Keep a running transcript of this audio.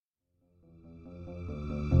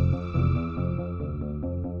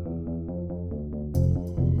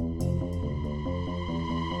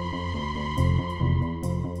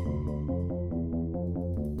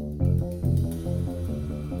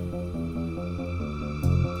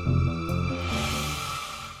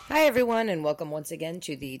Hi, everyone, and welcome once again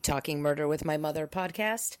to the Talking Murder with My Mother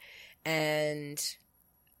podcast. And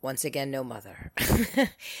once again, no mother.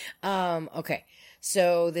 Okay,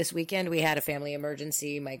 so this weekend we had a family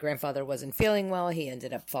emergency. My grandfather wasn't feeling well. He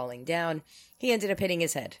ended up falling down. He ended up hitting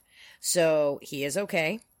his head. So he is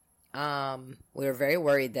okay. We were very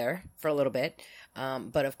worried there for a little bit.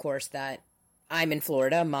 But of course that I'm in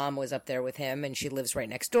Florida. Mom was up there with him and she lives right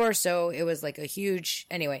next door. So it was like a huge,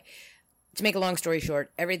 anyway. To make a long story short,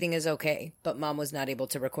 everything is okay, but Mom was not able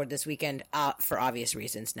to record this weekend for obvious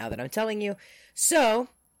reasons now that I'm telling you. So,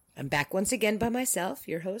 I'm back once again by myself,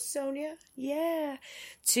 your host, Sonia. Yeah.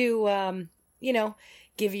 To,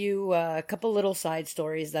 give you a couple little side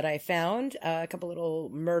stories that I found, a couple little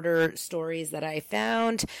murder stories that I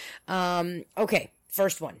found. Okay,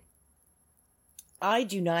 first one. I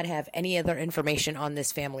do not have any other information on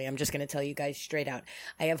this family. I'm just going to tell you guys straight out.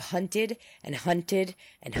 I have hunted and hunted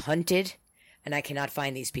and hunted, and I cannot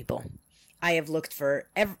find these people. I have looked for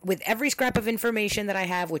with every scrap of information that I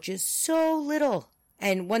have, which is so little.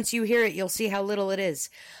 And once you hear it, you'll see how little it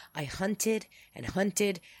is. I hunted and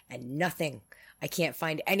hunted and nothing. I can't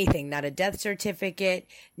find anything, not a death certificate,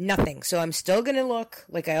 nothing. So I'm still going to look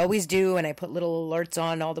like I always do, and I put little alerts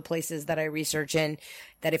on all the places that I research in,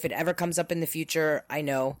 that if it ever comes up in the future, I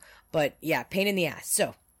know. But yeah, pain in the ass.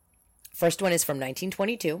 So, first one is from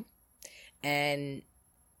 1922, and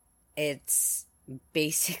it's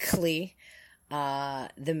basically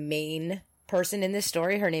the main person in this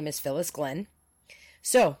story. Her name is Phyllis Glenn.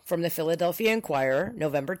 So, from the Philadelphia Inquirer,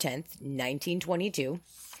 November 10th, 1922,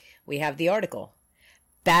 we have the article.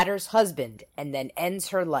 Batters husband and then ends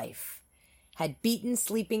her life. Had beaten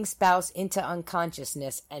sleeping spouse into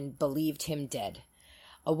unconsciousness and believed him dead.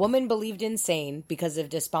 A woman believed insane because of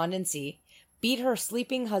despondency beat her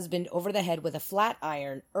sleeping husband over the head with a flat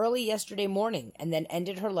iron early yesterday morning and then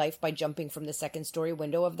ended her life by jumping from the second-story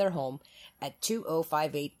window of their home at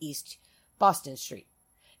 2058 East Boston Street.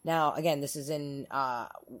 Now, again, this is in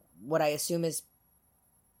what I assume is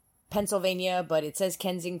Pennsylvania, but it says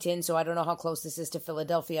Kensington, so I don't know how close this is to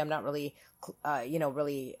Philadelphia. I'm not really,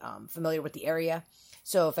 familiar with the area.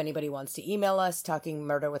 So if anybody wants to email us,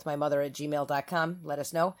 talkingmurderwithmymother@gmail.com, let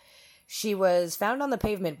us know. She was found on the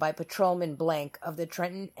pavement by Patrolman Blank of the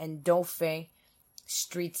Trenton and Dauphin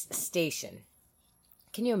Streets Station.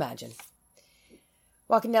 Can you imagine?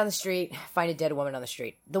 Walking down the street, find a dead woman on the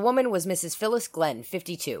street. The woman was Mrs. Phyllis Glenn,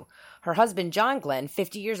 52. Her husband, John Glenn,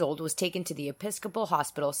 50 years old, was taken to the Episcopal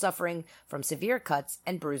Hospital suffering from severe cuts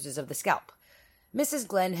and bruises of the scalp. Mrs.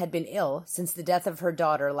 Glenn had been ill since the death of her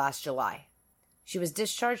daughter last July. She was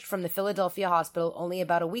discharged from the Philadelphia hospital only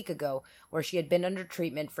about a week ago, where she had been under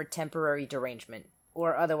treatment for temporary derangement,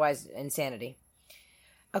 or otherwise insanity.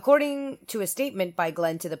 According to a statement by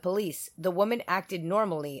Glenn to the police, the woman acted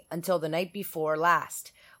normally until the night before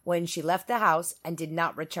last, when she left the house and did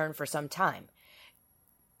not return for some time.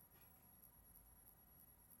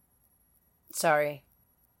 Sorry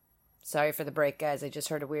for the break, guys. I just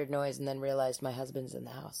heard a weird noise and then realized my husband's in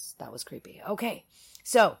the house. That was creepy. Okay,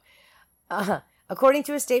 so, according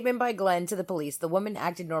to a statement by Glenn to the police, the woman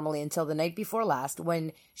acted normally until the night before last,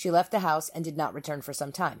 when she left the house and did not return for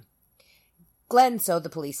some time. Glenn, so the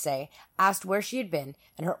police say, asked where she had been,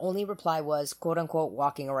 and her only reply was, quote-unquote,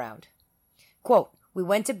 walking around. Quote, we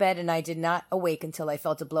went to bed and I did not awake until I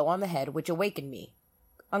felt a blow on the head, which awakened me,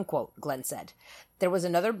 unquote, Glenn said. There was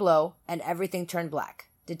another blow, and everything turned black.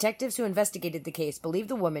 Detectives who investigated the case believe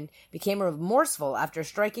the woman became remorseful after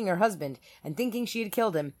striking her husband and thinking she had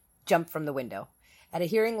killed him, jumped from the window. At a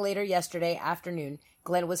hearing later yesterday afternoon,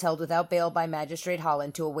 Glenn was held without bail by Magistrate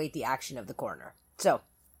Holland to await the action of the coroner. So,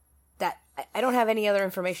 I don't have any other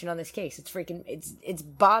information on this case. It's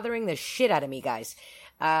bothering the shit out of me, guys.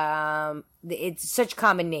 It's such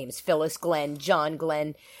common names. Phyllis Glenn, John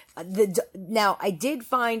Glenn. Now, I did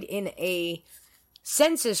find in a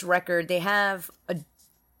census record, they have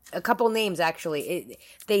a couple names, actually.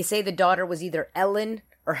 They say the daughter was either Ellen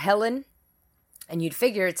or Helen. And you'd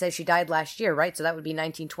figure it says she died last year, right? So that would be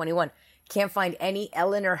 1921. Can't find any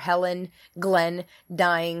Ellen or Helen Glenn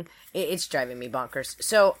dying. It's driving me bonkers.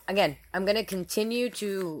 So, again, I'm going to continue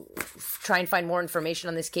to try and find more information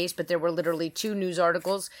on this case, but there were literally 2 news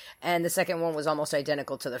articles, and the second one was almost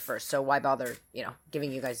identical to the first. So why bother,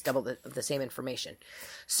 giving you guys double the same information?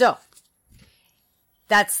 So,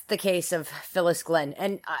 that's the case of Phyllis Glenn.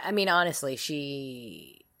 And, I mean, honestly,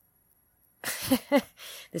 she...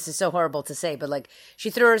 This is so horrible to say, but she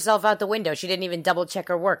threw herself out the window. She didn't even double check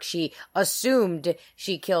her work. She assumed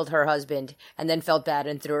she killed her husband and then felt bad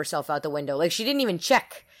and threw herself out the window. She didn't even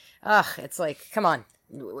check. Ugh, it's come on.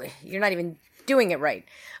 You're not even doing it right.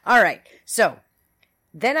 All right. So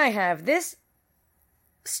then I have this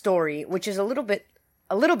story, which is a little bit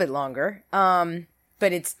longer.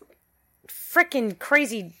 But it's freaking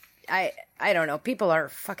crazy. I don't know. People are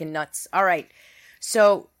fucking nuts. All right.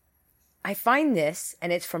 So I find this,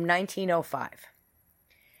 and it's from 1905.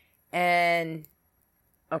 And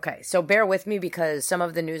okay, so bear with me because some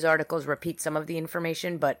of the news articles repeat some of the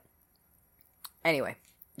information, but anyway,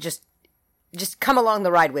 just come along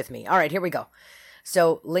the ride with me. All right, here we go.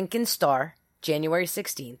 So, Lincoln Star, January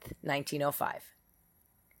 16th, 1905.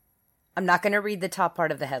 I'm not going to read the top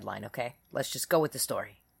part of the headline, okay? Let's just go with the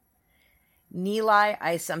story. Neligh,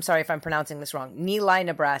 I'm sorry if I'm pronouncing this wrong. Neligh,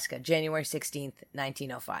 Nebraska, January 16th,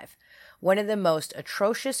 1905. One of the most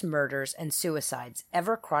atrocious murders and suicides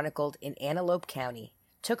ever chronicled in Antelope County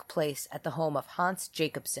took place at the home of Hans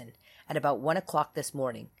Jacobson at about 1 o'clock this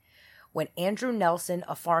morning, when Andrew Nelson,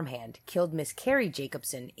 a farmhand, killed Miss Carrie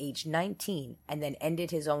Jacobson, aged 19, and then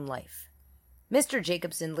ended his own life. Mr.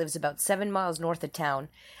 Jacobson lives about 7 miles north of town,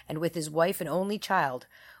 and with his wife and only child,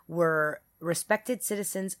 were respected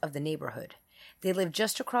citizens of the neighborhood. They lived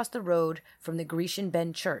just across the road from the Grecian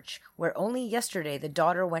Bend Church, where only yesterday the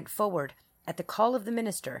daughter went forward at the call of the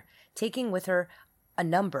minister, taking with her a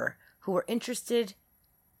number who were interested.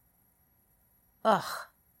 Ugh.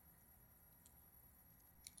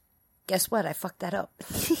 Guess what? I fucked that up.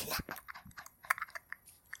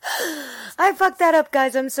 I fucked that up,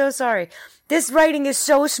 guys. I'm so sorry. This writing is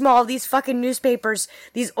so small. These fucking newspapers,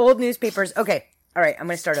 these old newspapers. Okay. All right. I'm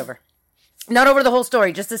going to start over. Not over the whole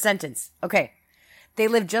story, just a sentence. Okay. They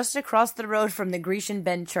lived just across the road from the Grecian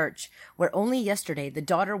Bend Church, where only yesterday the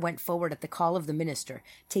daughter went forward at the call of the minister,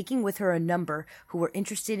 taking with her a number who were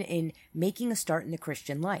interested in making a start in the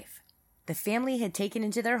Christian life. The family had taken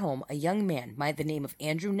into their home a young man by the name of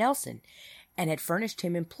Andrew Nelson and had furnished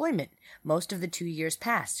him employment most of the 2 years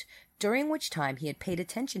past, during which time he had paid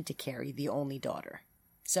attention to Carrie, the only daughter.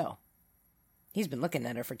 So, he's been looking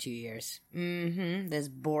at her for 2 years. This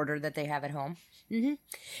boarder that they have at home.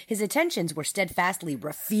 His attentions were steadfastly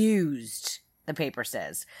refused, the paper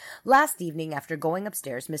says. Last evening, after going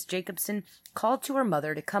upstairs, Miss Jacobson called to her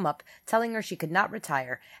mother to come up, telling her she could not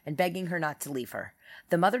retire and begging her not to leave her.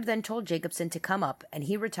 The mother then told Jacobson to come up, and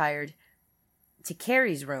he retired to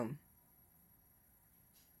Carrie's room.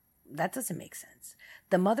 That doesn't make sense.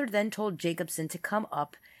 The mother then told Jacobson to come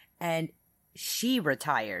up, and she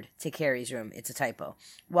retired to Carrie's room. It's a typo.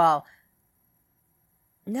 Well,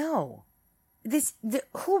 no.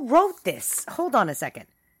 Who wrote this? Hold on a second.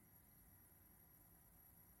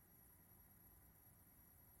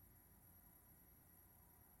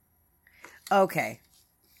 Okay.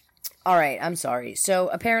 All right, I'm sorry. So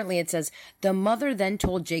apparently it says, the mother then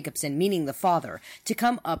told Jacobson, meaning the father, to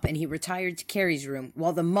come up, and he retired to Carrie's room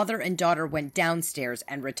while the mother and daughter went downstairs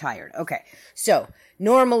and retired. Okay, so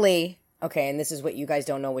normally, okay, and this is what you guys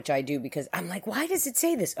don't know, which I do because I'm like, why does it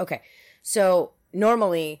say this? Okay, so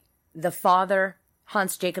normally the father,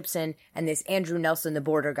 Hans Jacobson, and this Andrew Nelson, the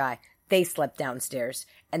boarder guy, they slept downstairs,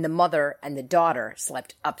 and the mother and the daughter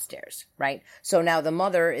slept upstairs, right? So now the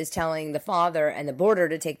mother is telling the father and the boarder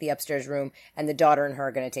to take the upstairs room, and the daughter and her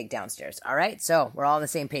are going to take downstairs, all right? So we're all on the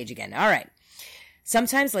same page again, all right.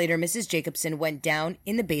 Sometimes later, Mrs. Jacobson went down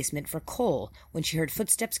in the basement for coal when she heard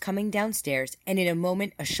footsteps coming downstairs, and in a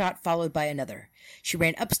moment a shot followed by another. She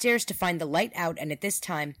ran upstairs to find the light out, and at this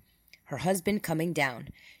time, her husband coming down.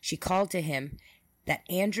 She called to him that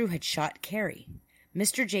Andrew had shot Carrie.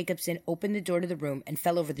 Mr. Jacobson opened the door to the room and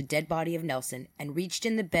fell over the dead body of Nelson and reached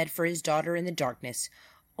in the bed for his daughter in the darkness,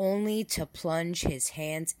 only to plunge his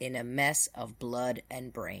hands in a mess of blood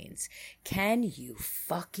and brains. Can you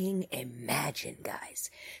fucking imagine, guys?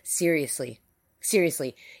 Seriously,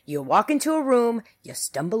 you walk into a room, you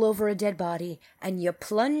stumble over a dead body, and you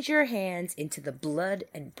plunge your hands into the blood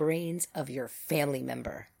and brains of your family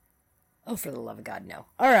member. Oh, for the love of God, no.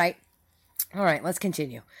 All right, let's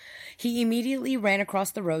continue. He immediately ran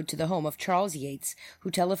across the road to the home of Charles Yates,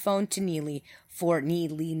 who telephoned to Neligh for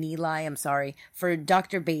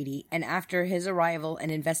Dr. Beatty, and after his arrival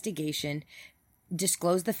and investigation,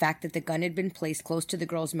 disclosed the fact that the gun had been placed close to the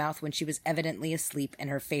girl's mouth when she was evidently asleep and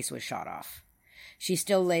her face was shot off. She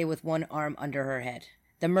still lay with one arm under her head.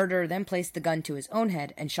 The murderer then placed the gun to his own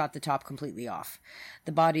head and shot the top completely off.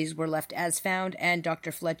 The bodies were left as found, and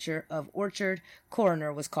Dr. Fletcher of Orchard,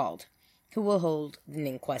 coroner, was called, who will hold an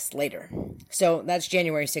inquest later. So that's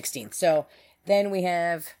January 16th. So then we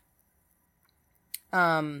have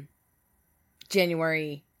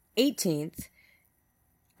January 18th,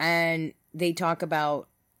 and they talk about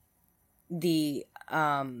the,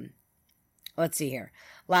 let's see here.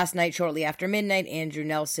 Last night, shortly after midnight, Andrew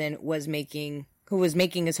Nelson who was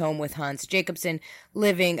making his home with Hans Jacobson,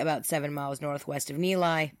 living about 7 miles northwest of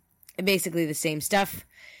Neligh. basically the same stuff.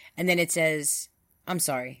 And then it says, I'm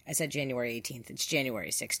sorry, I said January 18th. It's January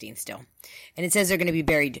 16th still. And it says they're going to be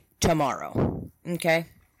buried tomorrow. Okay?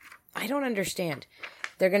 I don't understand.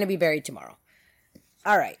 They're going to be buried tomorrow.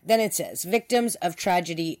 All right. Then it says, victims of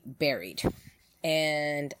tragedy buried.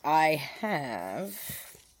 And I have...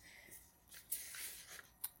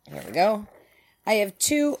 Here we go. I have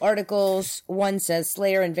 2 articles. One says,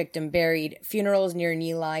 Slayer and Victim Buried, Funerals Near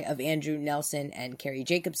Neeli of Andrew Nelson and Carrie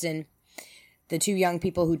Jacobson. The 2 young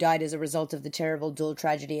people who died as a result of the terrible dual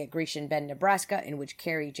tragedy at Grecian Bend, Nebraska, in which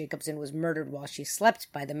Carrie Jacobson was murdered while she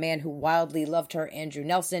slept by the man who wildly loved her, Andrew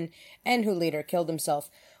Nelson, and who later killed himself,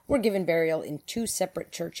 were given burial in 2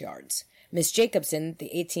 separate churchyards. Miss Jacobson, the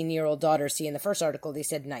 18-year-old daughter, see in the first article they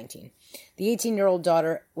said 19. The 18-year-old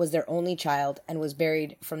daughter was their only child and was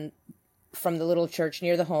buried from the little church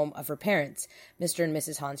near the home of her parents, Mr. and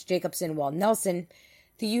Mrs. Hans Jacobson, while Nelson,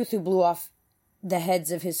 the youth who blew off the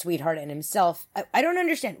heads of his sweetheart and himself. I don't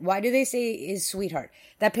understand. Why do they say his sweetheart?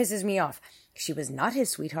 That pisses me off. She was not his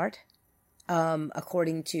sweetheart.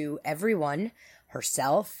 According to everyone,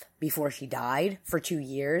 herself, before she died for 2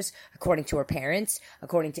 years, according to her parents,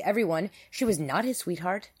 according to everyone, she was not his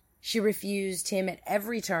sweetheart. She refused him at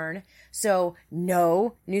every turn. So,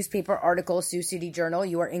 no, newspaper article, Sioux City Journal,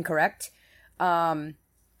 you are incorrect. From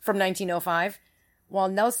 1905. While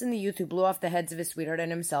Nelson, the youth who blew off the heads of his sweetheart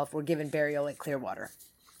and himself, were given burial at Clearwater.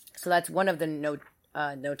 So that's one of the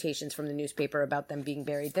notations from the newspaper about them being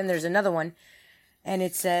buried. Then there's another one, and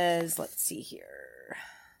it says, let's see here.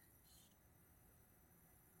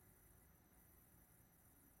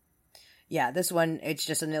 Yeah, this one, it's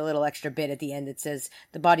just a little extra bit at the end. It says,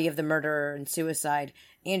 the body of the murderer and suicide,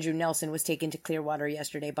 Andrew Nelson, was taken to Clearwater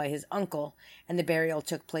yesterday by his uncle, and the burial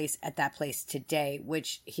took place at that place today,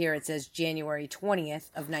 which here it says January 20th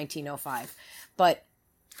of 1905. But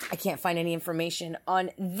I can't find any information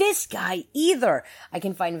on this guy either. I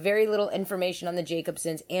can find very little information on the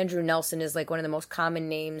Jacobsons. Andrew Nelson is like one of the most common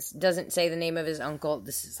names. Doesn't say the name of his uncle.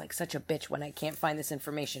 This is like such a bitch when I can't find this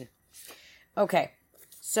information. Okay,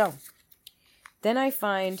 so... Then I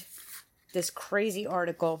find this crazy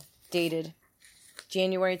article dated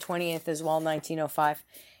January 20th as well, 1905.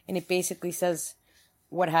 And it basically says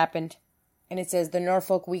what happened. And it says, the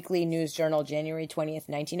Norfolk Weekly News Journal, January 20th,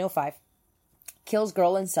 1905. Kills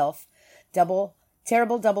girl and self.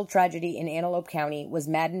 Terrible double tragedy in Antelope County. Was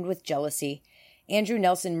maddened with jealousy. Andrew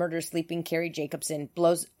Nelson murders sleeping Carrie Jacobson.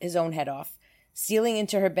 Blows his own head off. Stealing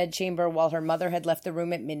into her bedchamber while her mother had left the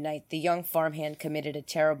room at midnight, the young farmhand committed a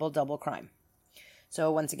terrible double crime. So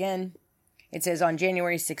once again, it says on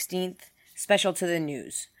January 16th, special to the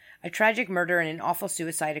news. A tragic murder and an awful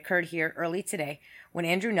suicide occurred here early today when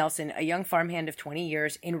Andrew Nelson, a young farmhand of 20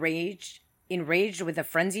 years, enraged with a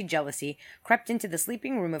frenzied jealousy, crept into the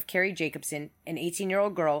sleeping room of Carrie Jacobson, an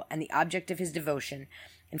 18-year-old girl and the object of his devotion,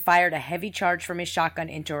 and fired a heavy charge from his shotgun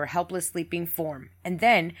into her helpless sleeping form, and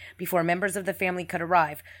then, before members of the family could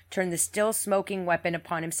arrive, turned the still smoking weapon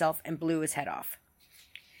upon himself and blew his head off.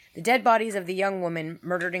 The dead bodies of the young woman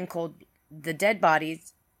murdered in cold... The dead body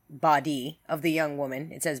of the young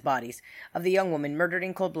woman, it says bodies, of the young woman murdered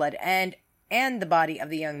in cold blood, and the body of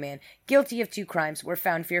the young man, guilty of 2 crimes, were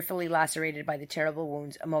found fearfully lacerated by the terrible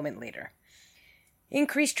wounds a moment later.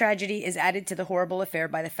 Increased tragedy is added to the horrible affair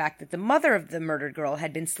by the fact that the mother of the murdered girl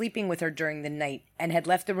had been sleeping with her during the night and had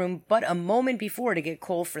left the room but a moment before to get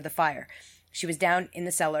coal for the fire. She was down in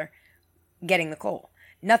the cellar getting the coal.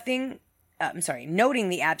 Noting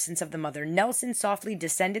the absence of the mother, Nelson softly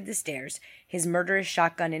descended the stairs, his murderous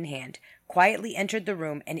shotgun in hand, quietly entered the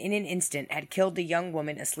room, and in an instant had killed the young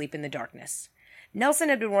woman asleep in the darkness. Nelson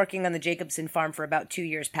had been working on the Jacobson farm for about 2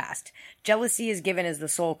 years past. Jealousy is given as the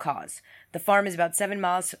sole cause. The farm is about 7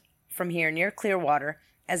 miles from here, near Clearwater,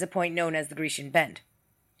 as a point known as the Grecian Bend.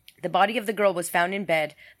 The body of the girl was found in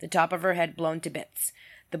bed, the top of her head blown to bits.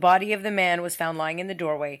 The body of the man was found lying in the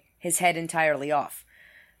doorway, his head entirely off.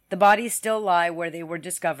 The bodies still lie where they were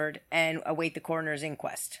discovered and await the coroner's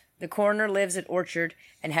inquest. The coroner lives at Orchard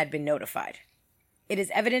and had been notified. It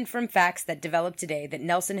is evident from facts that developed today that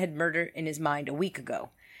Nelson had murder in his mind a week ago.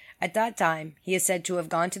 At that time, he is said to have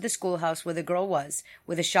gone to the schoolhouse where the girl was,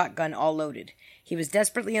 with a shotgun all loaded. He was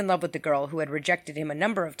desperately in love with the girl, who had rejected him a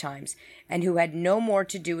number of times, and who had no more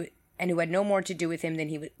to do with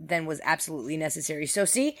him than was absolutely necessary. So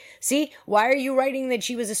see, why are you writing that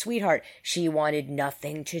she was a sweetheart? She wanted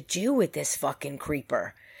nothing to do with this fucking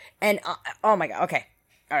creeper. And, oh my god, okay.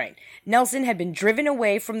 Alright. Nelson had been driven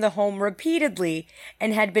away from the home repeatedly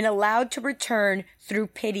and had been allowed to return through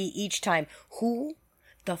pity each time. Who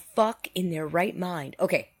the fuck in their right mind?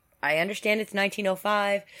 Okay, I understand it's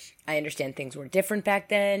 1905. I understand things were different back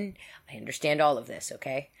then. I understand all of this,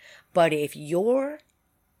 okay? But if your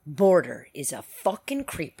boarder is a fucking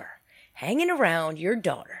creeper hanging around your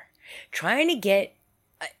daughter, trying to get...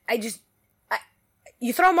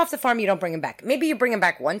 you throw him off the farm, you don't bring him back. Maybe you bring him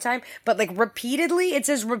back one time, but like repeatedly, it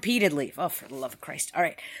says repeatedly. Oh, for the love of Christ. All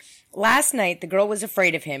right. Last night, the girl was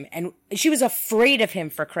afraid of him, and she was afraid of him,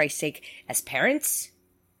 for Christ's sake. As parents,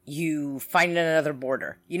 you find another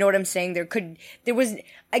boarder. You know what I'm saying?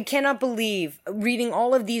 I cannot believe reading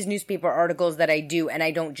all of these newspaper articles that I do, and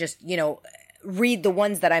I don't just, read the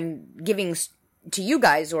ones that I'm giving to you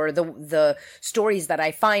guys, or the stories that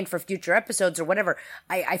I find for future episodes or whatever.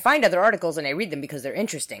 I find other articles and I read them because they're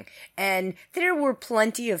interesting. And there were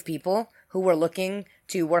plenty of people who were looking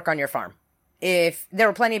to work on your farm. If there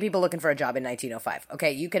were plenty of people looking for a job in 1905,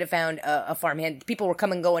 okay, you could have found a farmhand. People were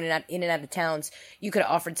coming, going in and out of towns. You could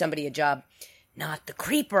have offered somebody a job. Not the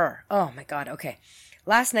creeper. Oh my God. Okay.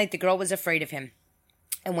 Last night, the girl was afraid of him.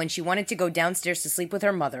 And when she wanted to go downstairs to sleep with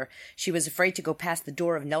her mother, she was afraid to go past the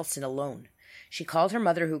door of Nelson alone. She called her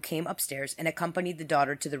mother, who came upstairs and accompanied the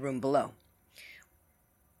daughter to the room below.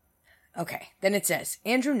 Okay. Then it says,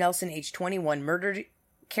 Andrew Nelson, age 21, murdered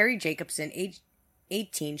Carrie Jacobson, age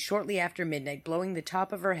 18, shortly after midnight, blowing the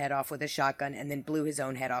top of her head off with a shotgun, and then blew his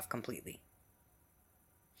own head off completely.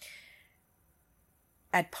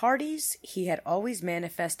 At parties, he had always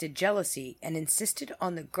manifested jealousy and insisted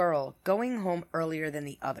on the girl going home earlier than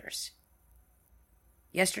the others.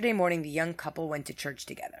 Yesterday morning, the young couple went to church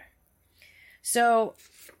together. So,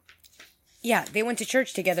 yeah, they went to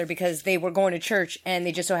church together because they were going to church and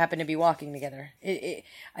they just so happened to be walking together.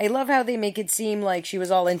 I love how they make it seem like she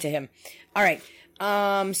was all into him. All right.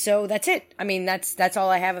 So that's it. I mean, that's all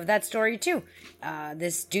I have of that story too.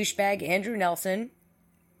 This douchebag, Andrew Nelson,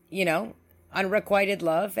 unrequited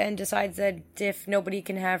love, and decides that if nobody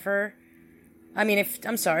can have her,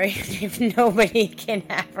 if nobody can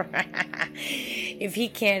have her, if he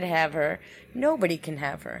can't have her, nobody can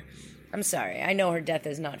have her. I'm sorry. I know her death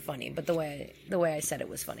is not funny, but the way I said it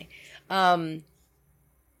was funny.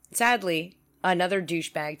 Sadly, another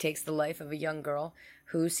douchebag takes the life of a young girl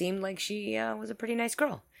who seemed like she was a pretty nice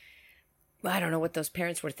girl. I don't know what those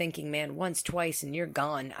parents were thinking, man. Once, twice, and you're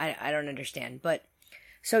gone. I don't understand. But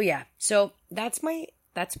so yeah. So that's my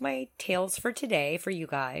tales for today for you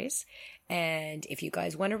guys. And if you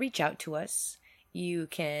guys want to reach out to us, you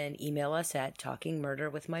can email us at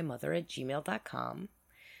talkingmurderwithmymother@gmail.com.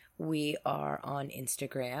 We are on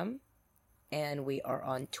Instagram, and we are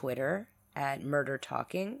on Twitter at Murder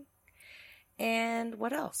Talking. And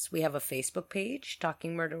what else? We have a Facebook page,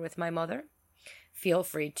 Talking Murder with My Mother. Feel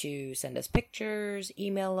free to send us pictures,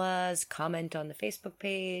 email us, comment on the Facebook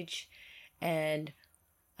page. And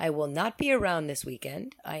I will not be around this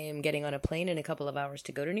weekend. I am getting on a plane in a couple of hours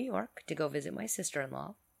to go to New York to go visit my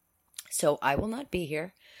sister-in-law. So I will not be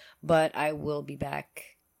here, but I will be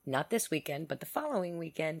back. Not this weekend, but the following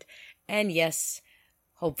weekend. And yes,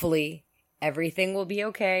 hopefully everything will be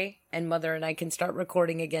okay, and Mother and I can start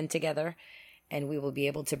recording again together, and we will be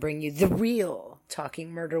able to bring you the real Talking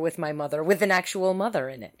Murder with My Mother, with an actual mother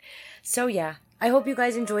in it. So yeah, I hope you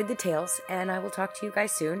guys enjoyed the tales, and I will talk to you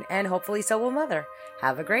guys soon, and hopefully so will Mother.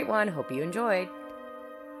 Have a great one. Hope you enjoyed.